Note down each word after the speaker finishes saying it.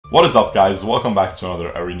What is up, guys? Welcome back to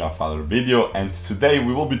another Arena of Valor video, and today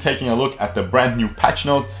we will be taking a look at the brand new patch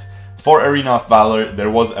notes for Arena of Valor. There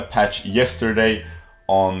was a patch yesterday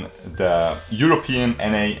on the European,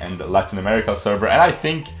 NA and Latin America server, and I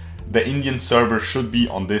think the Indian server should be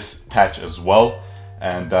on this patch as well.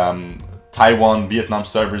 And Taiwan, Vietnam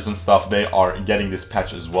servers and stuff, they are getting this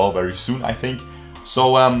patch as well very soon, I think.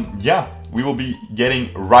 So yeah, we will be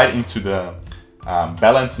getting right into the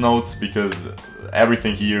balance notes, because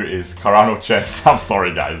everything here is Carano chess. I'm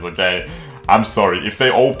sorry, guys, okay? I'm sorry. If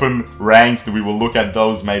they open ranked, we will look at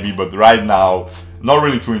those maybe, but right now, not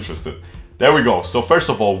really too interested. There we go. So first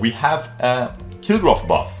of all, we have a Kil'Groth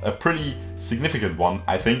buff, a pretty significant one,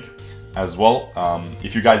 I think, as well.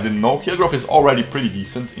 If you guys didn't know, Kil'Groth is already pretty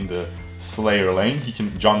decent in the Slayer lane. He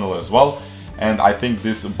can jungle as well, and I think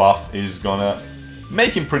this buff is gonna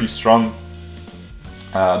make him pretty strong.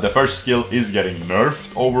 The first skill is getting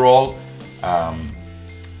nerfed overall.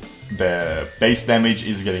 The base damage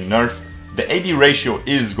is getting nerfed. The AD ratio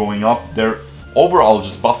is going up. They're overall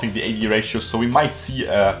just buffing the AD ratio, so we might see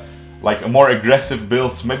like a more aggressive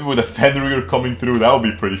build, maybe with a Fenrir coming through. That would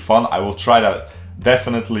be pretty fun. I will try that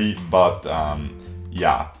definitely, but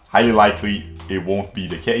yeah, highly likely it won't be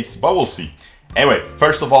the case, but we'll see. Anyway,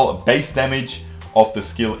 first of all, base damage of the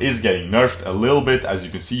skill is getting nerfed a little bit, as you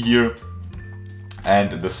can see here, and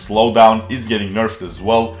the slowdown is getting nerfed as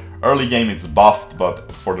well. Early game it's buffed,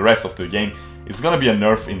 but for the rest of the game it's gonna be a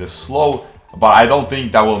nerf in the slow, but I don't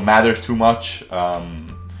think that will matter too much,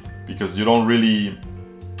 because you don't really,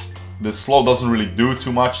 the slow doesn't really do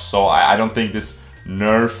too much, so I don't think this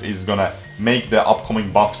nerf is gonna make the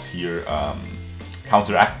upcoming buffs here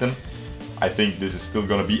counteract them. I think this is still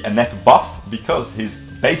gonna be a net buff, because his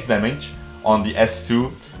base damage on the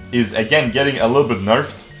S2 is again getting a little bit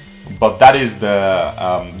nerfed. But that is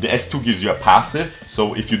the S2 gives you a passive,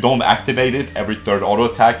 so if you don't activate it, every third auto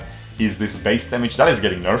attack is this base damage. That is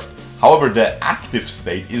getting nerfed. However, the active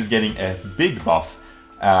state is getting a big buff.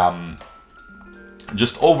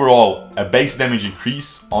 Just overall, a base damage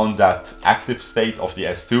increase on that active state of the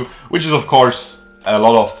S2, which is of course a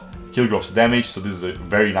lot of Kil'Groth's damage, so this is a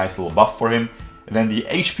very nice little buff for him. And then the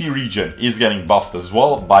HP regen is getting buffed as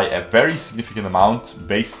well by a very significant amount,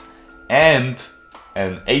 base and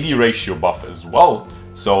an AD ratio buff as well.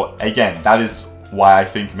 So again, that is why I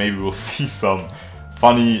think maybe we'll see some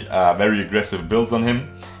funny, very aggressive builds on him.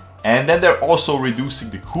 And then they're also reducing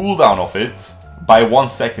the cooldown of it by 1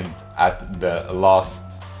 second at the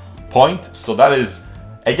last point. So that is,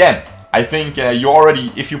 again, I think you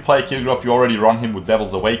already, if you play Kil'Groth, you already run him with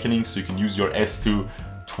Devil's Awakening, so you can use your S2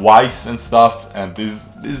 twice and stuff, and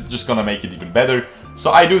this is just gonna make it even better.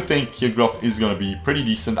 So I do think Kil'Groth is going to be pretty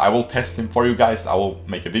decent. I will test him for you guys. I will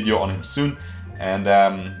make a video on him soon. And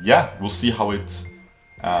yeah, we'll see how it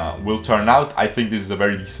will turn out. I think this is a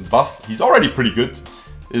very decent buff. He's already pretty good.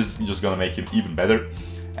 This is just going to make him even better.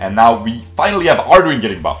 And now we finally have Arduin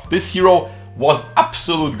getting buffed. This hero was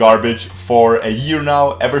absolute garbage for a year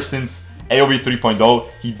now, ever since AOV 3.0.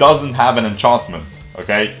 He doesn't have an enchantment,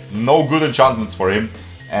 okay? No good enchantments for him.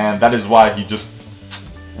 And that is why he just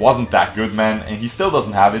wasn't that good, man, and he still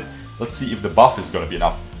doesn't have it. Let's see if the buff is gonna be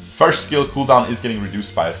enough. First skill cooldown is getting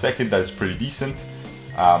reduced by 1 second. That is pretty decent.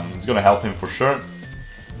 It's gonna help him for sure.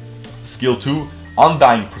 Skill 2,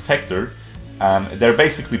 Undying Protector. They're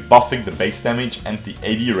basically buffing the base damage and the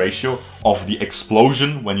AD ratio of the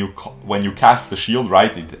explosion when you cast the shield,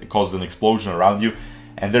 right? It causes an explosion around you,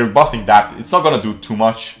 and they're buffing that. It's not gonna do too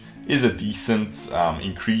much. It's a decent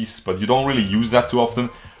increase, but you don't really use that too often.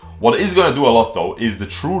 What is going to do a lot though is the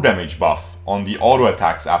true damage buff on the auto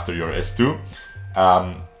attacks after your S2.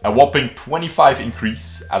 A whopping 25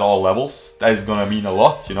 increase at all levels. That is going to mean a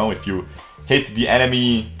lot, you know, if you hit the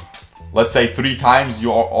enemy, let's say 3 times,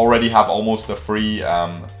 you already have almost a free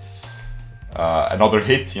another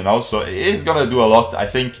hit, you know, so it is going to do a lot. I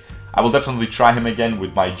think I will definitely try him again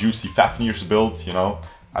with my Juicy Fafnir's build, you know,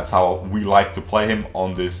 that's how we like to play him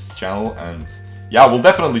on this channel, and yeah, we'll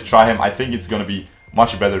definitely try him. I think it's going to be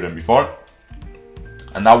much better than before.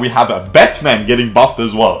 And now we have a Batman getting buffed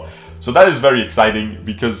as well. So that is very exciting,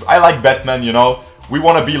 because I like Batman, you know. We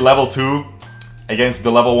want to be level 2 against the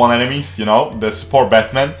level 1 enemies, you know, the support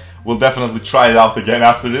Batman. We'll definitely try it out again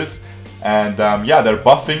after this. And yeah, they're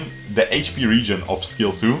buffing the HP regen of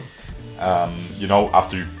skill 2. You know,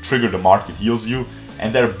 after you trigger the mark, it heals you.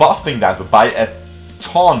 And they're buffing that by a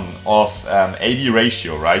ton of AD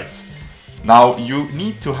ratio, right? Now, you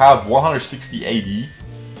need to have 160 AD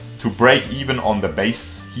to break even on the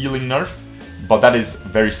base healing nerf, but that is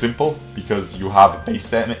very simple because you have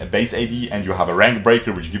base AD and you have a rank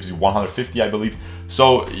breaker which gives you 150, I believe.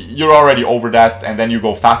 So you're already over that, and then you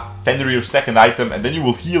go Fenrir second item, and then you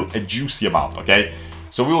will heal a juicy amount, okay?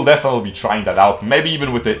 So we will definitely be trying that out, maybe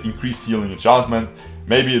even with the increased healing enchantment.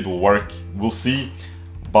 Maybe it will work, we'll see.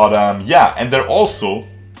 But yeah, and they're also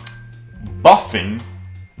buffing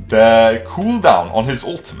the cooldown on his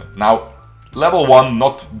ultimate. Now, level 1,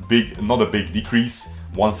 not a big decrease,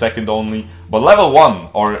 1 second only. But level 1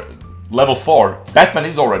 or level 4, Batman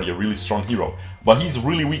is already a really strong hero, but he's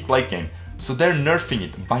really weak late game. So they're nerfing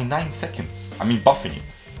it by 9 seconds. I mean, buffing it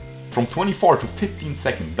from 24 to 15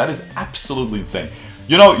 seconds. That is absolutely insane.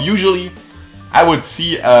 You know, usually I would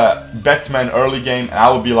see a Batman early game and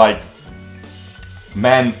I would be like,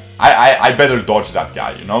 man, I better dodge that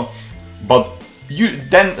guy, you know? But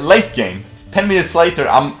then late game, 10 minutes later,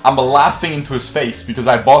 I'm laughing into his face because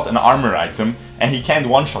I bought an armor item and he can't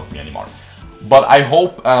one-shot me anymore. But I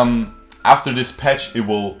hope after this patch it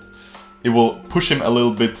will push him a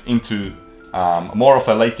little bit into more of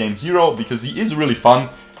a late game hero, because he is really fun.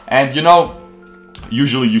 And you know,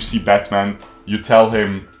 usually you see Batman, you tell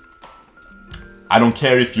him, I don't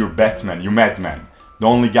care if you're Batman, you're madman. The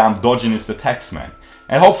only guy I'm dodging is the Taxman.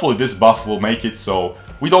 And hopefully this buff will make it so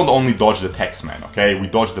we don't only dodge the Taxman, okay? We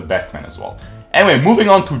dodge the Batman as well. Anyway, moving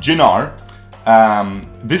on to Jinnar.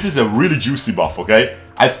 This is a really juicy buff, okay?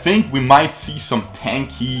 I think we might see some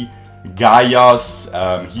tanky Gaia's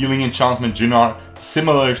healing enchantment Jinnar,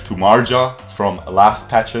 similar to Marja from last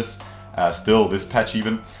patches, still this patch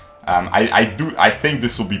even. I think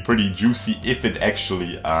this will be pretty juicy if it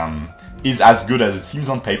actually is as good as it seems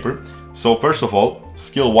on paper. So first of all,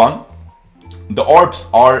 skill 1, the orbs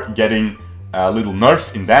are getting a little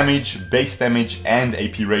nerf in damage, base damage and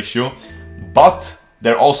AP ratio, but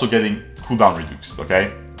they're also getting cooldown reduced,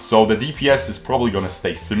 okay? So the DPS is probably gonna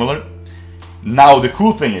stay similar. Now the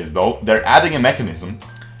cool thing is though, they're adding a mechanism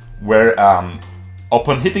where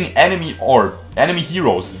upon hitting enemy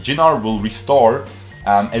heroes, Jinnar will restore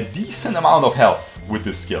a decent amount of health with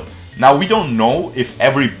this skill. Now we don't know if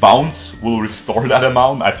every bounce will restore that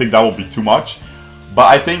amount. I think that will be too much. But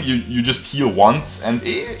I think you just heal once, and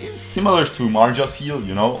it's similar to Marja's heal,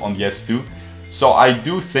 you know, on the S2. So I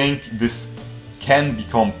do think this can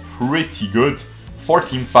become pretty good for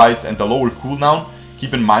team fights and the lower cooldown.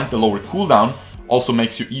 Keep in mind, the lower cooldown also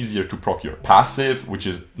makes you easier to proc your passive, which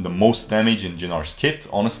is the most damage in Jinnar's kit,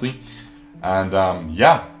 honestly. And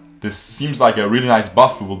yeah, this seems like a really nice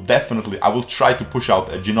buff. I will try to push out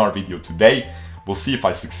a Jinnar video today. We'll see if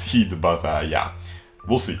I succeed, but yeah,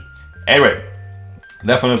 we'll see. Anyway,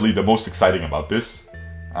 definitely the most exciting about this.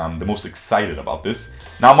 The most excited about this.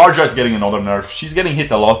 Now Marja is getting another nerf. She's getting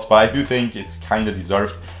hit a lot, but I do think it's kind of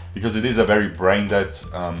deserved because it is a very brain-dead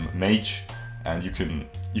mage, and you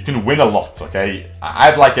can win a lot. Okay, I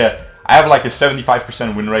have like a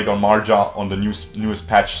 75% win rate on Marja on the newest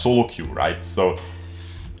patch solo queue, right? So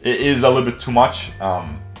it is a little bit too much,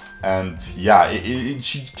 and yeah,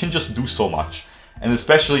 she can just do so much. And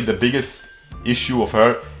especially the biggest issue of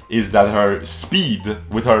her is that her speed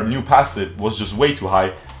with her new passive was just way too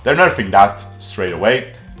high. They're nerfing that straight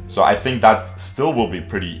away. So I think that still will be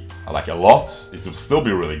pretty, like a lot. It will still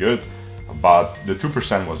be really good, but the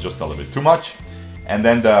 2% was just a little bit too much. And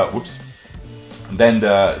then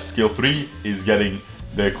the skill 3 is getting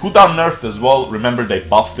the cooldown nerfed as well. Remember, they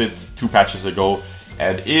buffed it 2 patches ago,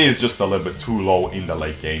 and it is just a little bit too low in the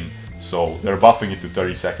late game. So they're buffing it to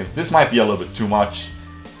 30 seconds. This might be a little bit too much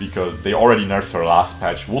because they already nerfed her last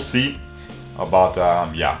patch. We'll see. But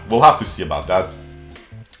yeah, we'll have to see about that.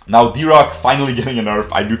 Now Dirak finally getting a nerf.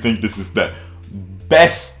 I do think this is the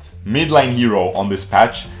best mid lane hero on this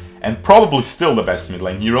patch, and probably still the best mid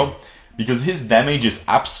lane hero, because his damage is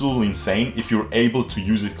absolutely insane if you're able to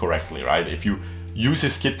use it correctly, right? If you use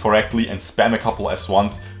his kit correctly and spam a couple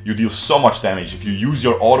S1s, you deal so much damage. If you use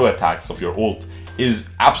your auto attacks of your ult, it is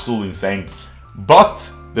absolutely insane. But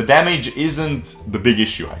the damage isn't the big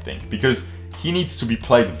issue, I think, because he needs to be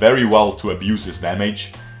played very well to abuse his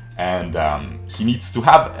damage, and he needs to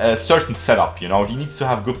have a certain setup, you know, he needs to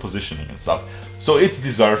have good positioning and stuff. So it's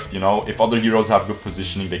deserved, you know, if other heroes have good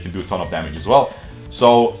positioning, they can do a ton of damage as well.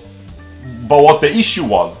 So, but what the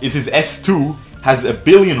issue is his S2 has a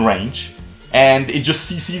billion range, and it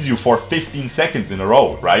just CCs you for 15 seconds in a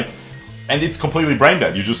row, right? And it's completely brain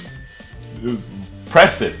dead. You just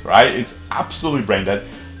press it, right? It's absolutely brain dead.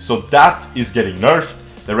 So that is getting nerfed.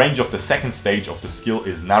 The range of the second stage of the skill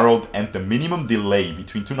is narrowed, and the minimum delay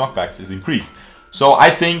between 2 knockbacks is increased. So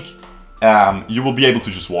I think you will be able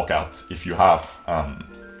to just walk out if you have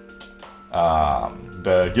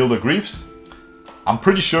the Gilded Griefs. I'm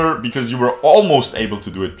pretty sure, because you were almost able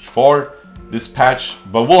to do it before, this patch,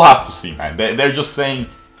 but we'll have to see, man. They're just saying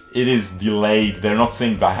it is delayed. They're not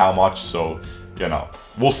saying by how much, so, you know,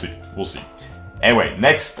 we'll see. We'll see. Anyway,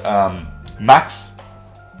 next, max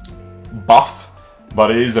buff,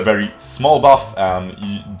 but it is a very small buff.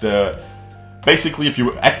 Basically, if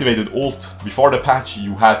you activated ult before the patch,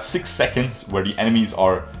 you had 6 seconds where the enemies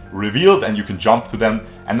are revealed and you can jump to them,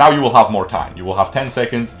 and now you will have more time. You will have 10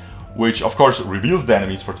 seconds, which of course reveals the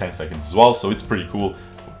enemies for 10 seconds as well, so it's pretty cool.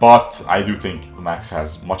 But I do think Max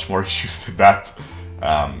has much more issues than that.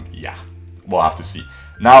 Yeah, we'll have to see.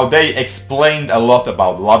 Now, they explained a lot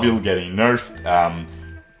about Lavil getting nerfed.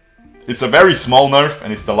 It's a very small nerf,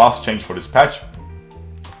 and it's the last change for this patch.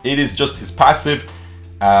 It is just his passive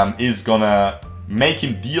is gonna make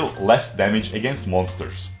him deal less damage against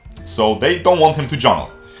monsters. So they don't want him to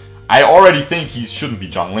jungle. I already think he shouldn't be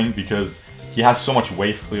jungling because he has so much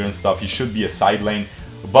wave clear and stuff. He should be a side lane,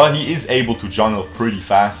 but he is able to jungle pretty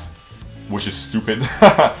fast, which is stupid,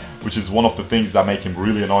 which is one of the things that make him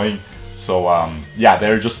really annoying. So yeah,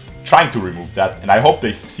 they're just trying to remove that, and I hope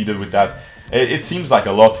they succeeded with that. It seems like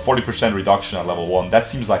a lot, 40% reduction at level 1, that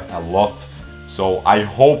seems like a lot. So I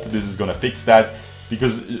hope this is gonna fix that,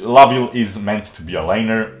 because Lavil is meant to be a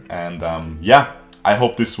laner, and yeah, I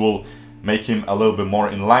hope this will make him a little bit more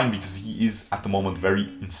in line, because he is at the moment very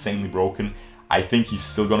insanely broken. I think he's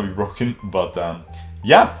still gonna be broken, but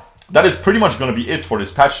yeah, that is pretty much gonna be it for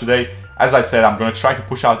this patch today. As I said, I'm gonna try to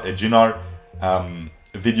push out a Jinnar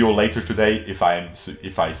video later today if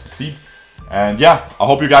I succeed. And yeah, I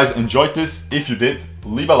hope you guys enjoyed this. If you did,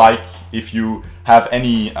 leave a like. If you have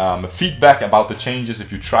any feedback about the changes,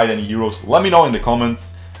 if you tried any heroes, let me know in the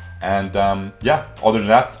comments. And yeah, other than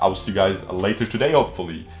that, I will see you guys later today,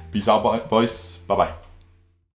 hopefully. Peace out, boys. Bye-bye.